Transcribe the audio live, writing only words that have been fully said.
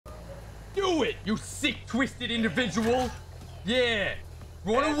Do it, you sick, twisted individual. Yeah.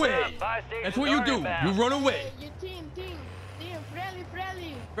 Run away. That's what you do. You run away. You team,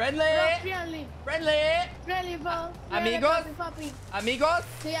 friendly. Friendly. Friendly, bro. Amigos. Papi. Amigos.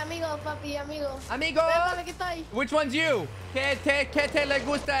 Sí, amigo, papi, amigo. Amigos. Dale, que estoy. Which one's you? ¿Qué te le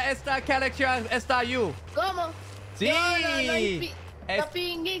gusta esta character? Esta you. ¿Cómo? Sí. No,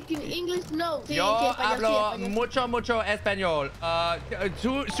 English, no. Sí, Yo sí, español, hablo sí, español. mucho español.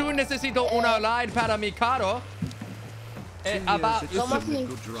 Su necesito una ride para mi carro. ¿Cómo así?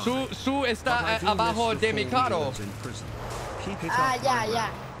 Su está abajo de mi carro. Ah, ya.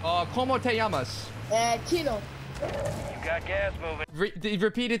 ¿Cómo te llamas? Chino. You got gas moving.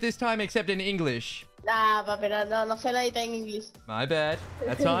 Repeat it this time except in English. Nah, papi, no sé nada en inglés. My bad.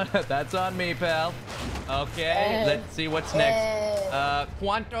 That's on me, pal. Okay, let's see what's next.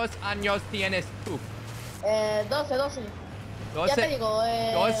 ¿Cuántos años tienes tú? 12. Ya te digo,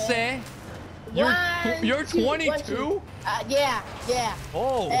 12. You're 22? Yeah.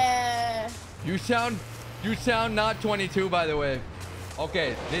 Oh. You sound not 22, by the way.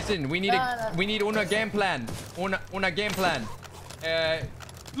 Okay, listen, we need a game plan. Una game plan.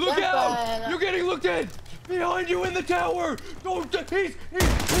 Look out! You're getting looked at! Behind you in the tower! Don't, he's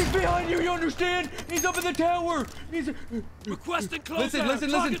behind you, you understand? He's up in the tower! He's... Requesting close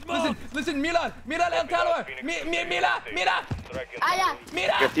Listen, Mira el tower! Mira! Mira!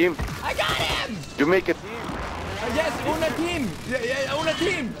 A team. I got him! You make a team. Yes, una team!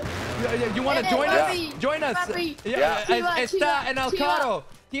 You want to join us? Join us! Yeah. Está en el carro!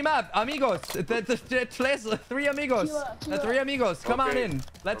 Team up, amigos. Three amigos. Three amigos. Come on in.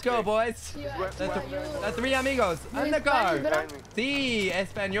 Let's go, boys. Three amigos. In the car. Sí,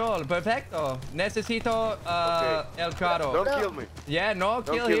 español. Perfecto. Necesito el carro. Don't kill me. Yeah, no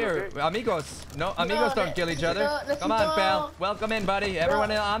kill here. Okay? Amigos. No, amigos don't kill each other. Come on, pal. Welcome in, buddy.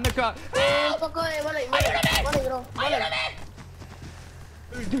 Everyone on the car. Un poco de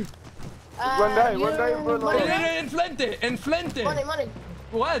One die, bro. Enfrente. Money.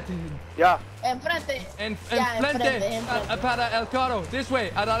 What? Yeah. Enfrente. Enfrente. Para el carro. This way.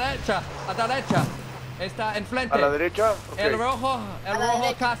 A la derecha. Está enfrente. A la derecha. Okay. El rojo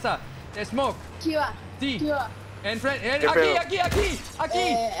casa. The smoke. Chiva. Sí. Enfrente.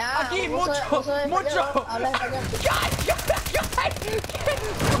 Aquí. Mucho.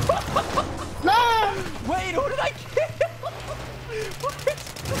 No. Wait, who did I kill? What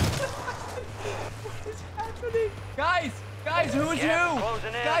is happening? Guys, who's you?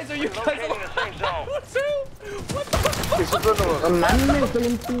 Guys, are you guys in the same zone? Who's who? What the fuck?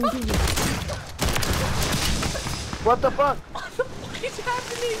 What the fuck? What the fuck is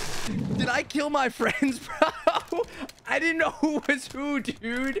happening? Did I kill my friends, bro? I didn't know who was who,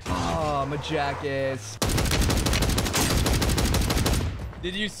 dude. Oh, I'm a jackass.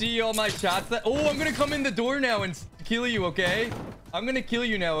 Did you see all my shots? Oh, I'm gonna come in the door now and kill you, okay? I'm gonna kill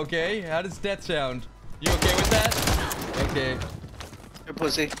you now, okay? How does that sound? You okay with that? Okay. Your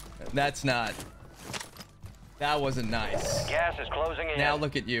pussy. That's not. That wasn't nice. Gas is closing in. Now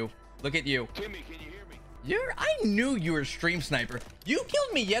look at you. Look at you. Timmy, can you hear me? I knew you were a stream sniper. You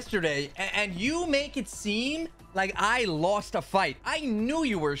killed me yesterday, and you make it seem like I lost a fight. I knew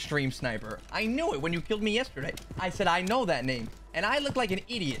you were a stream sniper. I knew it when you killed me yesterday. I said, I know that name. And I looked like an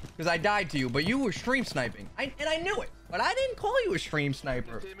idiot because I died to you, but you were stream sniping. And I knew it. But I didn't call you a stream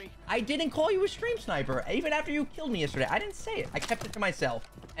sniper. I didn't call you a stream sniper. Even after you killed me yesterday, I didn't say it. I kept it to myself.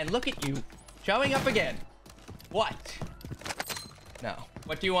 And look at you, showing up again. What? No.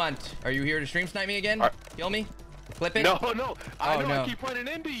 What do you want? Are you here to stream snipe me again? Kill me? Flip it? No. I no. I keep running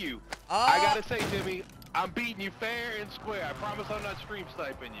into you. I gotta say, Timmy, I'm beating you fair and square. I promise I'm not stream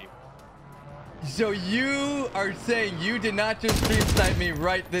sniping you. So you are saying you did not just stream snipe me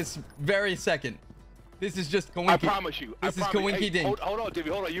right this very second? This is just coinky. I promise you. This is coinky ding. Hold on, Timmy.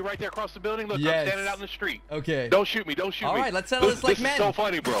 Hold on. You right there across the building? Look, yes. I'm standing out in the street. Okay. Don't shoot me. Don't shoot me. All right, let's settle this like men. This is so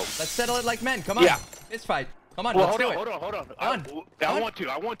funny, bro. Let's settle it like men. Come on. Yeah. This fight. Come on, Well, let's do it. Hold on. I want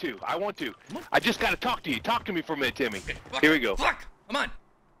to. I just gotta talk to you. Talk to me for a minute, Timmy. Here we go. Fuck. Come on.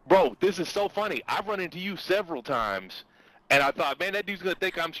 Bro, this is so funny. I've run into you several times. And I thought, man, that dude's gonna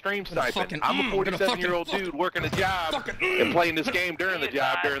think I'm stream sniping. I'm a 47-year-old dude working a job and playing this game during the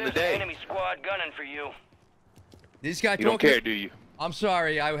job during the day. Enemy squad gunning for you. This guy. You don't care, do you? I'm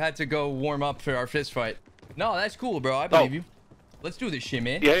sorry. I had to go warm up for our fist fight. No, that's cool, bro. I believe you. Let's do this shit,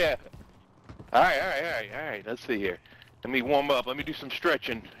 man. Yeah. All right. Let's see here. Let me warm up. Let me do some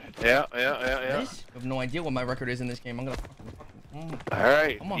stretching. Yeah. I have no idea what my record is in this game. I'm gonna All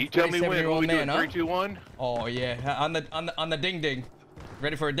right. I'm a You tell me when. old We man, do 3, 2, 1. Oh yeah, on the ding ding.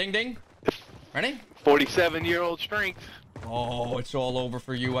 Ready for a ding ding? Ready? 47-year-old strength. Oh, it's all over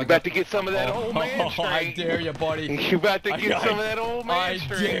for you. You about to get some of that old man strength. I dare you, buddy. You about to get some of that old man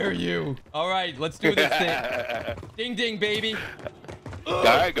strength. I dare you. All right, let's do this thing. Ding, ding, baby. All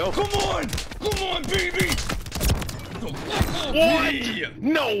right, go. Come on. Come on, baby. What?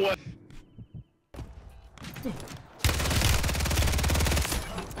 No one.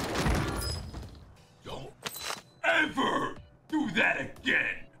 Don't ever do that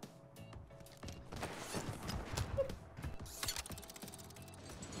again.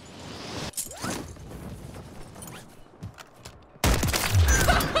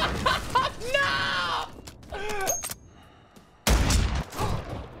 No!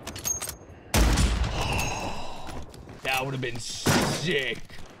 That would have been sick.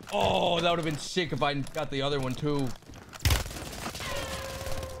 Oh, that would have been sick if I got the other one too.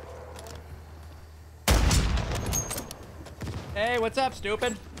 Hey, what's up,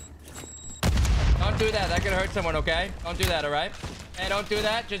 stupid? Don't do that. That could hurt someone, okay? Don't do that, all right? Hey, don't do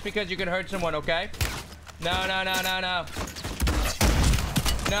that just because you can hurt someone, okay? No, no, no, no, no.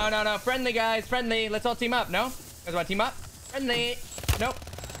 No, no, no. Friendly, guys. Friendly. Let's all team up. No? You guys want to team up? Friendly. Nope.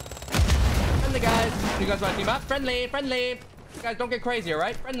 Friendly, guys. You guys want to team up? Friendly. Friendly. You guys don't get crazy, all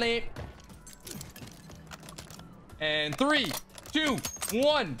right? Friendly. And 3, 2,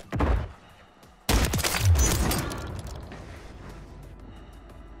 1.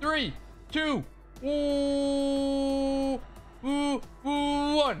 Three, two,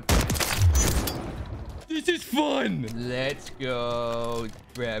 one. This is fun. Let's go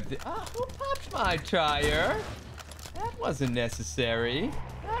grab the... Oh, who popped my tire? That wasn't necessary.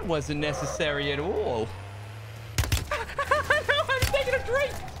 That wasn't necessary at all. No, I'm taking a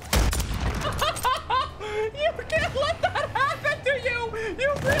drink. You can't let that happen to you.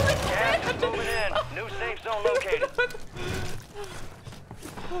 You really can't. Gas is moving in. New safe zone located.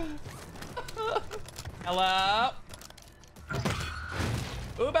 Hello?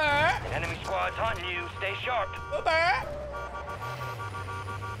 Uber? Enemy squad's hunting you. Stay sharp. Uber?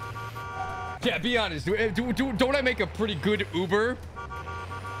 Yeah, be honest. Don't I make a pretty good Uber?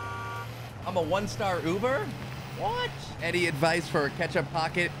 I'm a 1-star Uber? What? Any advice for a ketchup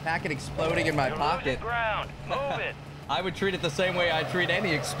packet exploding in my pocket? Ground. Move it. I would treat it the same way I treat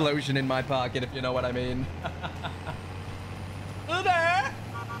any explosion in my pocket, if you know what I mean. Uber?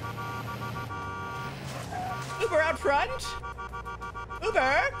 Uber out front?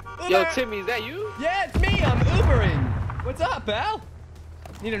 Uber? Uber? Yo, Timmy, is that you? Yeah, it's me. I'm Ubering. What's up, pal?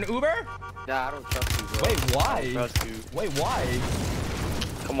 Need an Uber? Nah, I don't trust you, bro. Wait, why? I don't trust you. Wait, why?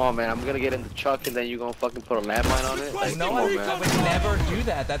 Come on, man. I'm gonna get in the truck and then you're gonna fucking put a landmine on it. Like, No, come on, man. I would never do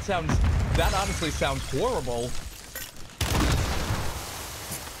that. That honestly sounds horrible.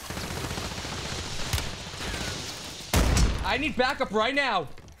 I need backup right now.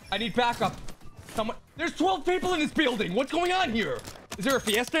 I need backup. Someone. There's 12 people in this building. What's going on here? Is there a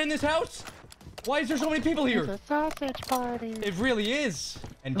fiesta in this house? Why is there so many people here? It's a sausage party. It really is.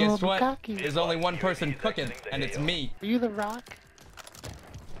 And guess what? Bukkake. There's only one person cooking, and it's me. Are you the Rock?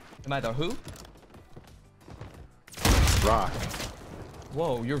 Am I the who? Rock.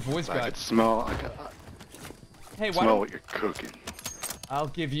 Whoa, your voice I got... could smell. I could Hey, why smell don't... what you're cooking. I'll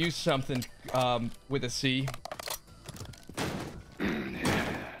give you something, with a C.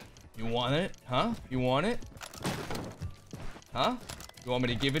 You want it? Huh? You want it? Huh? You want me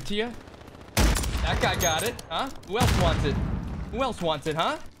to give it to you? That guy got it, huh? Who else wants it? Who else wants it,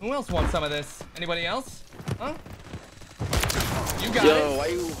 huh? Who else wants some of this? Anybody else? Huh? You got it. Yo, why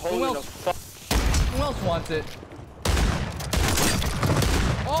you holding the fuck? Who else wants it?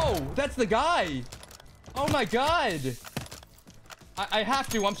 Oh, that's the guy. Oh my god. I have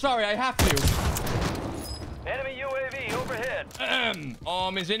to. I'm sorry. I have to. Enemy UAV overhead.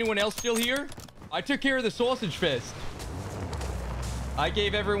 Is anyone else still here? I took care of the sausage fest. I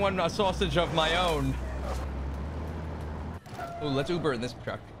gave everyone a sausage of my own. Oh, let's Uber in this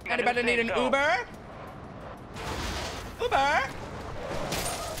truck. Anybody need an Uber? Uber?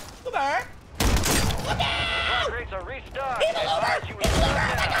 Uber? Truck rates are restocked.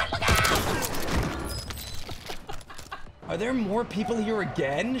 Are there more people here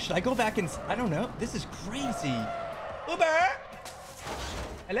again? Should I go back and... I don't know. This is crazy. Uber?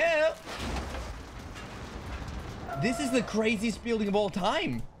 Hello? This is the craziest building of all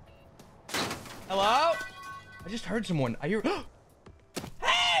time. Hello? I just heard someone. I hear...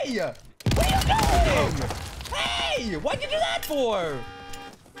 Hey! What are you doing? Hey! What'd you do that for?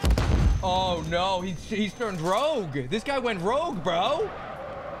 Oh, no. He's turned rogue. This guy went rogue, bro.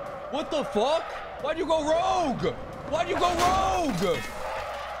 What the fuck? Why'd you go rogue? Why'd you go rogue?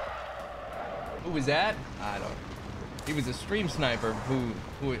 Who was that? I don't know. He was a stream sniper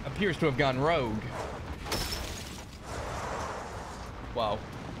who appears to have gone rogue. Whoa.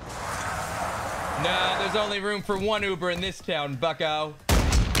 No, there's only room for one Uber in this town, bucko.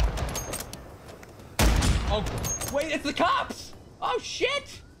 Oh, wait, it's the cops! Oh,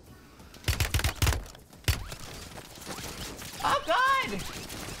 shit! Oh, God!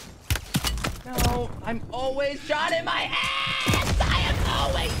 No, I'm always shot in my ass! I am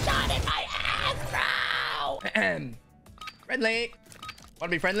always shot in my ass, bro! Friendly.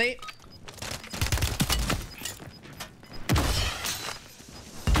 Wanna be friendly?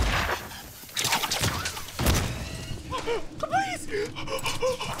 Please!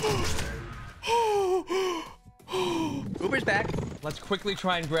 Uber's back. Let's quickly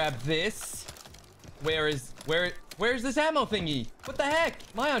try and grab this. Where's this ammo thingy? What the heck?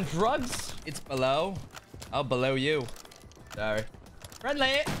 Am I on drugs? It's below. Oh, below you. Sorry.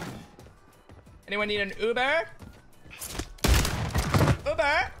 Friendly. Anyone need an Uber?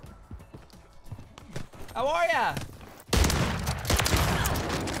 Uber? How are ya?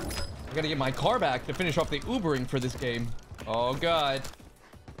 I gotta get my car back to finish off the Ubering for this game. Oh, God.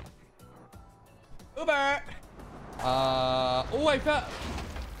 Uber! Oh,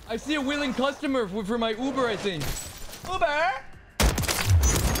 I see a willing customer for my Uber, I think. Uber!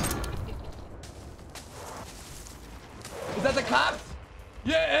 Is that the cops?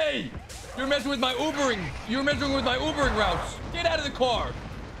 Yeah, hey! You're messing with my Ubering. You're messing with my Ubering routes. Get out of the car.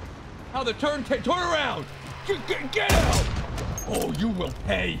 How the turn around. Get out. Oh, you will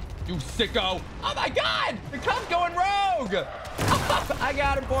pay, you sicko. Oh my God, the cop's going rogue. I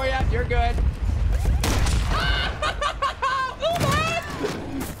got him for you. You're good.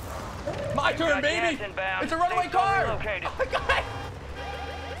 My turn, baby. It's a runaway car. Oh my God.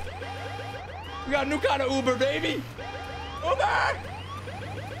 We got a new kind of Uber, baby. Uber.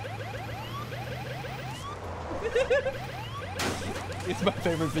 It's my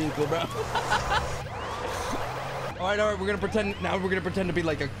favorite vehicle, bro. all right, we're gonna pretend now. We're gonna pretend to be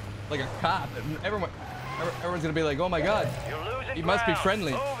like a cop, and everyone's gonna be like, oh my God, he must be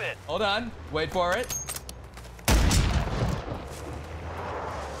friendly. Hold on, wait for it.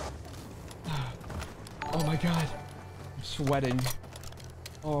 Oh my God, I'm sweating.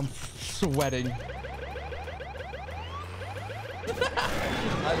 Oh, I'm sweating.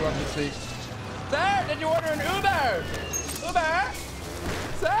 I love to see. Sir, did you order an Uber? Uber?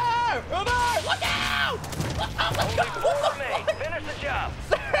 Sir! Uber! Look out! Look out! Finish the job.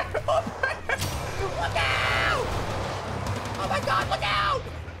 Sir! Uber! Look out! Oh my God, look out!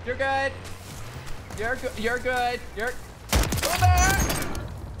 You're good. You're good. You're good. You're... Uber!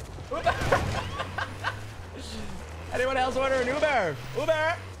 Uber! Anyone else order an Uber?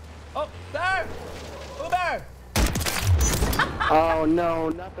 Uber! Oh, sir! Uber! Oh no,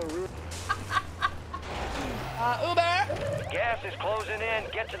 not the roof. Uber! Gas is closing in.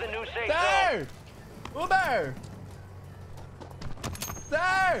 Get to the new safe Sir! Uber!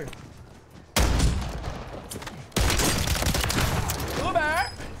 Sir! Uber!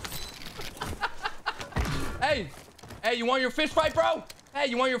 Hey, you want your fist fight, bro? Hey,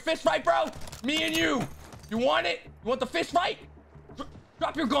 you want your fist fight, bro? Me and you. You want it? You want the fist fight?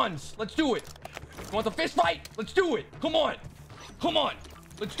 Drop your guns. Let's do it. You want the fist fight? Let's do it. Come on. Come on.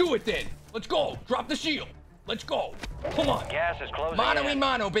 Let's do it then. Let's go. Drop the shield. Let's go. Come on. Gas is closing Mano in. y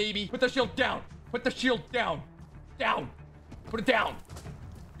mano, baby. Put the shield down. Put the shield down. Down. Put it down.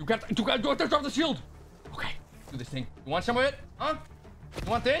 You got to drop the shield. Okay. Do this thing. You want some of it? Huh? You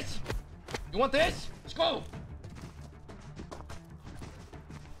want this? You want this? Let's go.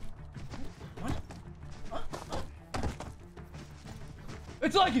 What? Huh?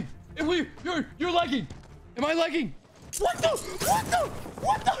 It's lagging. You're lagging. Am I lagging? What the?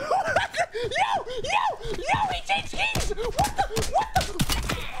 Yo, he changed skins! What the?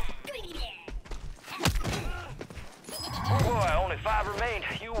 Oh boy, only 5 remained.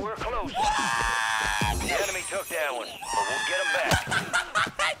 You were close. The enemy took that one, but we'll get them back.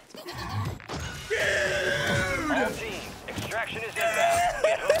 All teams, extraction is in